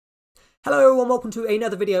Hello and welcome to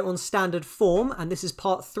another video on standard form, and this is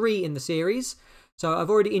part 3 in the series. So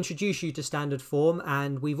I've already introduced you to standard form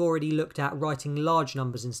and we've already looked at writing large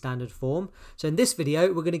numbers in standard form. So in this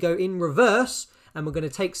video we're going to go in reverse and we're going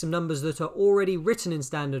to take some numbers that are already written in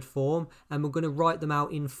standard form and we're going to write them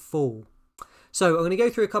out in full. So I'm going to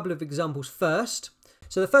go through a couple of examples first.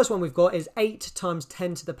 So the first one we've got is 8 times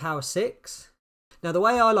 10 to the power 6. Now the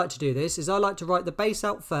way I like to do this is I like to write the base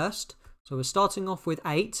out first. So we're starting off with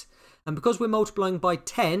 8. And because we're multiplying by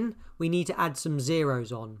 10, we need to add some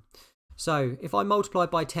zeros on. So if I multiply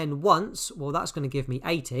by 10 once, well, that's going to give me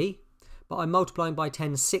 80. But I'm multiplying by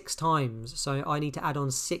 10 6 times, so I need to add on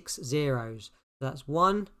 6 zeros. So that's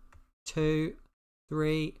 1, 2,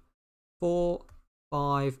 3, 4,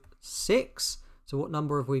 5, 6. So what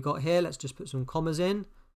number have we got here? Let's just put some commas in.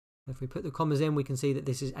 If we put the commas in, we can see that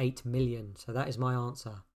this is 8 million. So that is my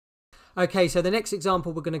answer. Okay, so the next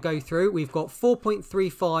example we're going to go through, we've got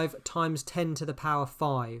 4.35 times 10 to the power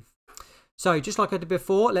 5. So just like I did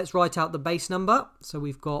before, let's write out the base number. So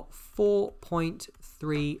we've got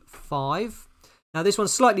 4.35. Now this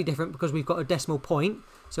one's slightly different because we've got a decimal point.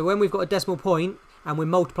 So when we've got a decimal point and we're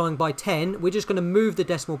multiplying by 10, we're just going to move the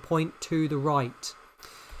decimal point to the right.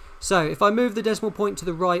 So if I move the decimal point to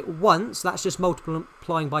the right once, that's just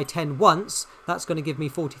multiplying by 10 once. That's going to give me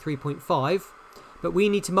 43.5. But we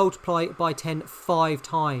need to multiply it by 10 5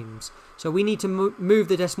 times. So we need to move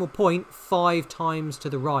the decimal point 5 times to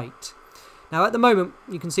the right. Now at the moment,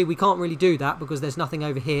 you can see we can't really do that because there's nothing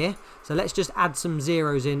over here. So let's just add some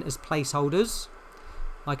zeros in as placeholders.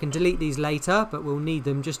 I can delete these later, but we'll need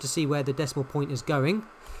them just to see where the decimal point is going.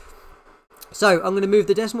 So I'm going to move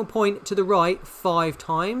the decimal point to the right 5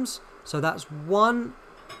 times. So that's 1,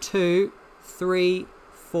 2, 3,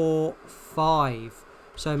 4, 5.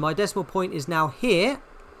 So my decimal point is now here,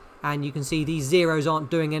 and you can see these zeros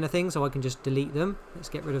aren't doing anything, so I can just delete them. Let's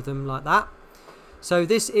get rid of them like that. So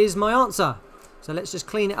this is my answer. So let's just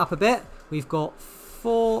clean it up a bit. We've got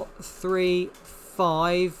 4, 3,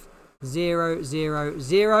 5, 0, 0,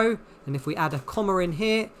 0, and if we add a comma in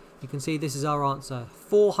here, you can see this is our answer,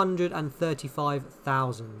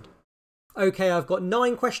 435,000. Okay, I've got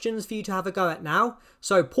 9 questions for you to have a go at now.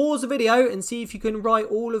 So pause the video and see if you can write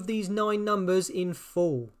all of these 9 numbers in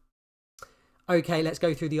full. Okay, let's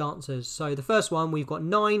go through the answers. So the first one, we've got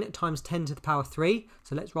 9 times 10 to the power 3.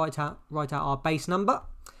 So let's write out our base number.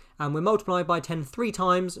 And we're multiplying by 10 3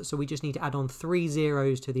 times, so we just need to add on 3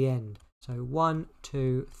 zeros to the end. So 1,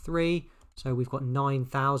 2, 3. So we've got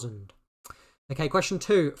 9,000. Okay, question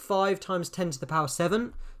 2, 5 times 10 to the power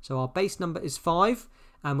 7. So our base number is 5.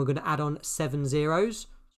 And we're going to add on 7 zeros.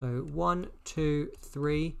 So 1, 2,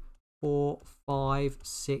 3, 4, 5,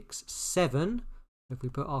 6, 7. If we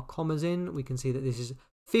put our commas in, we can see that this is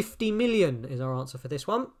 50 million is our answer for this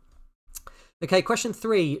one. Okay, question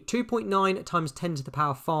 3, 2.9 times 10 to the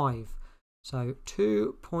power 5. So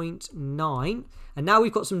 2.9. And now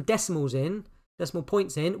we've got some decimal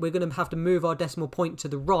points in. We're going to have to move our decimal point to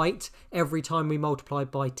the right every time we multiply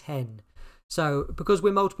by 10. So because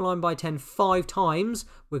we're multiplying by 10 5 times,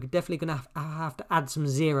 we're definitely going to have to add some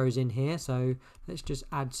zeros in here. So let's just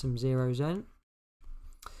add some zeros in.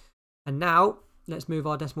 And now let's move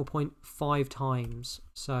our decimal point 5 times.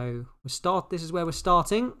 So this is where we're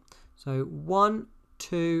starting. So 1,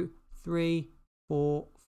 2, 3, 4,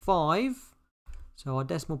 5. So our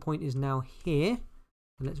decimal point is now here.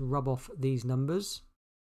 And let's rub off these numbers.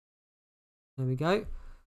 There we go.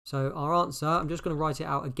 So our answer, I'm just going to write it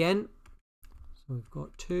out again. So we've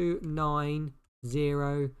got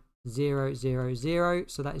 290,000.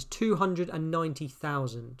 So that is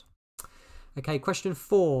 290,000. Okay, question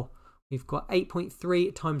 4. We've got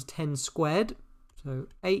 8.3 times 10 squared. So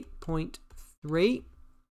 8.3.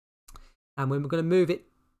 And we're going to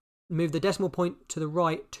move the decimal point to the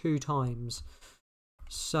right 2 times.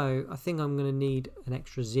 So I think I'm going to need an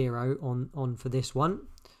extra 0 on for this one.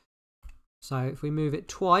 So if we move it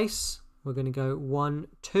twice, we're going to go 1,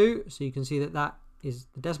 2. So you can see that the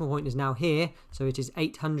decimal point is now here. So it is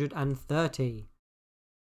 830.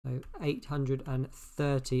 So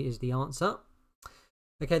 830 is the answer.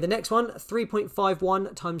 Okay, the next one,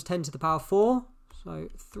 3.51 times 10 to the power 4. So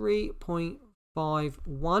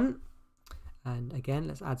 3.51. And again,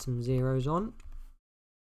 let's add some zeros on.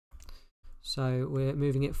 So we're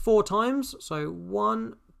moving it 4 times. So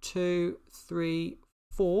 1, 2, 3,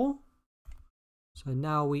 4. So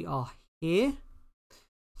now we are here.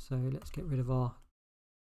 So let's get rid of our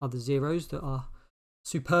other zeros that are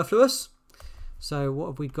superfluous. So what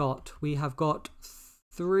have we got? We have got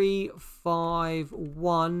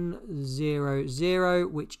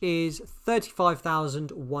 35100, which is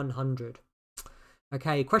 35,100.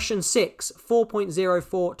 Okay, question 6,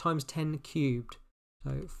 4.04 times 10 cubed.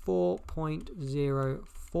 So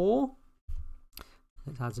 4.04.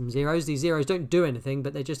 Let's add some zeros. These zeros don't do anything,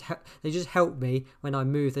 but they just help me when I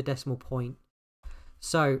move the decimal point.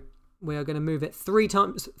 So we are going to move it three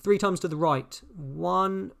times to the right.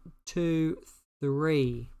 1, 2,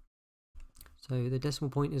 3. So the decimal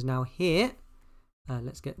point is now here.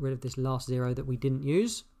 Let's get rid of this last zero that we didn't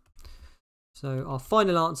use. So our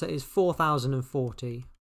final answer is 4,040.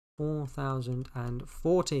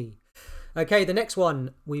 4,040. Okay, the next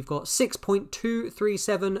one, we've got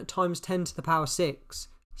 6.237 times 10 to the power 6.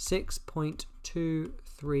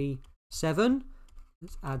 6.237.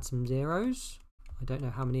 Let's add some zeros. I don't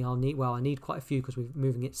know how many I'll need. Well, I need quite a few because we're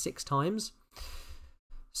moving it 6 times.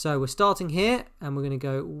 So we're starting here and we're going to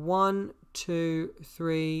go 1, 2,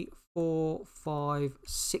 3, 4, 5,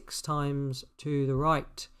 6 times to the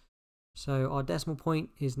right. So our decimal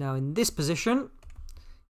point is now in this position.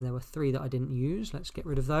 There were 3 that I didn't use. Let's get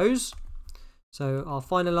rid of those. So our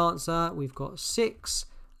final answer, we've got 6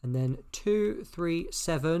 and then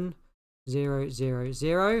 237,000.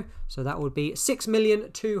 So that would be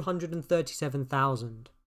 6,237,000.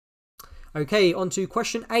 Okay, on to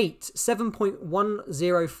question 8.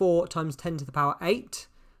 7.104 times 10 to the power 8.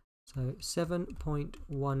 So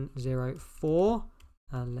 7.104.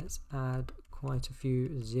 And let's add quite a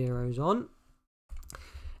few zeros on.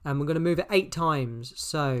 And we're going to move it 8 times.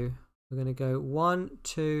 So we're going to go 1,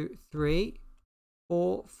 2, 3,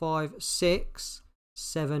 4, 5, 6,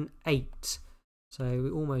 7, 8. So we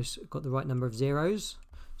almost got the right number of zeros.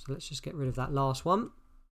 So let's just get rid of that last one.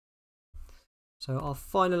 So our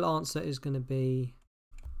final answer is going to be,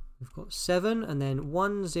 we've got 7 and then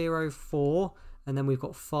 1, 0, 4. And then we've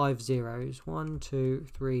got 5 zeros. 1, 2,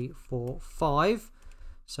 3, 4, 5.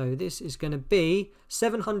 So this is going to be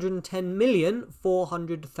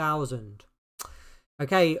 710,400,000.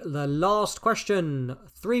 Okay, the last question.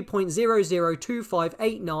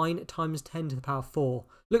 3.002589 times 10 to the power 4.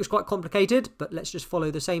 Looks quite complicated, but let's just follow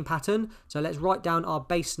the same pattern. So let's write down our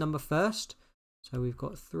base number first. So we've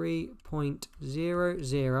got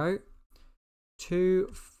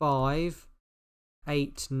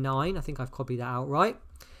 3.002589. I think I've copied that out right.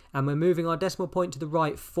 And we're moving our decimal point to the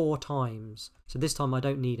right 4 times. So this time I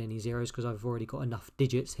don't need any zeros because I've already got enough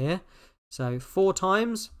digits here. So 4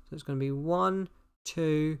 times. So it's going to be 1,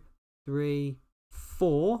 2, 3,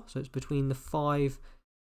 4. So it's between the 5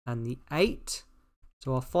 and the 8.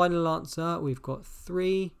 So our final answer, we've got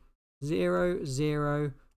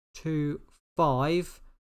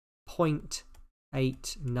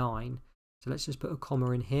 30025.89. So let's just put a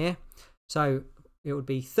comma in here. So it would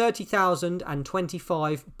be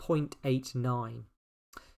 30,025.89.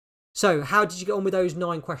 So how did you get on with those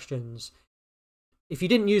 9 questions? If you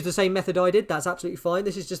didn't use the same method I did, that's absolutely fine.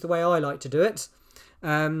 This is just the way I like to do it.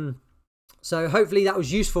 So hopefully that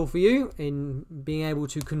was useful for you in being able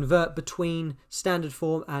to convert between standard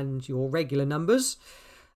form and your regular numbers.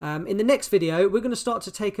 In the next video, we're going to start to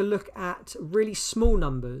take a look at really small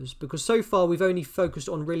numbers, because so far we've only focused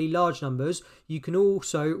on really large numbers. You can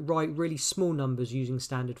also write really small numbers using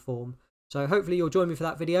standard form. So hopefully you'll join me for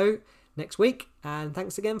that video next week, and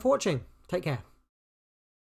thanks again for watching. Take care.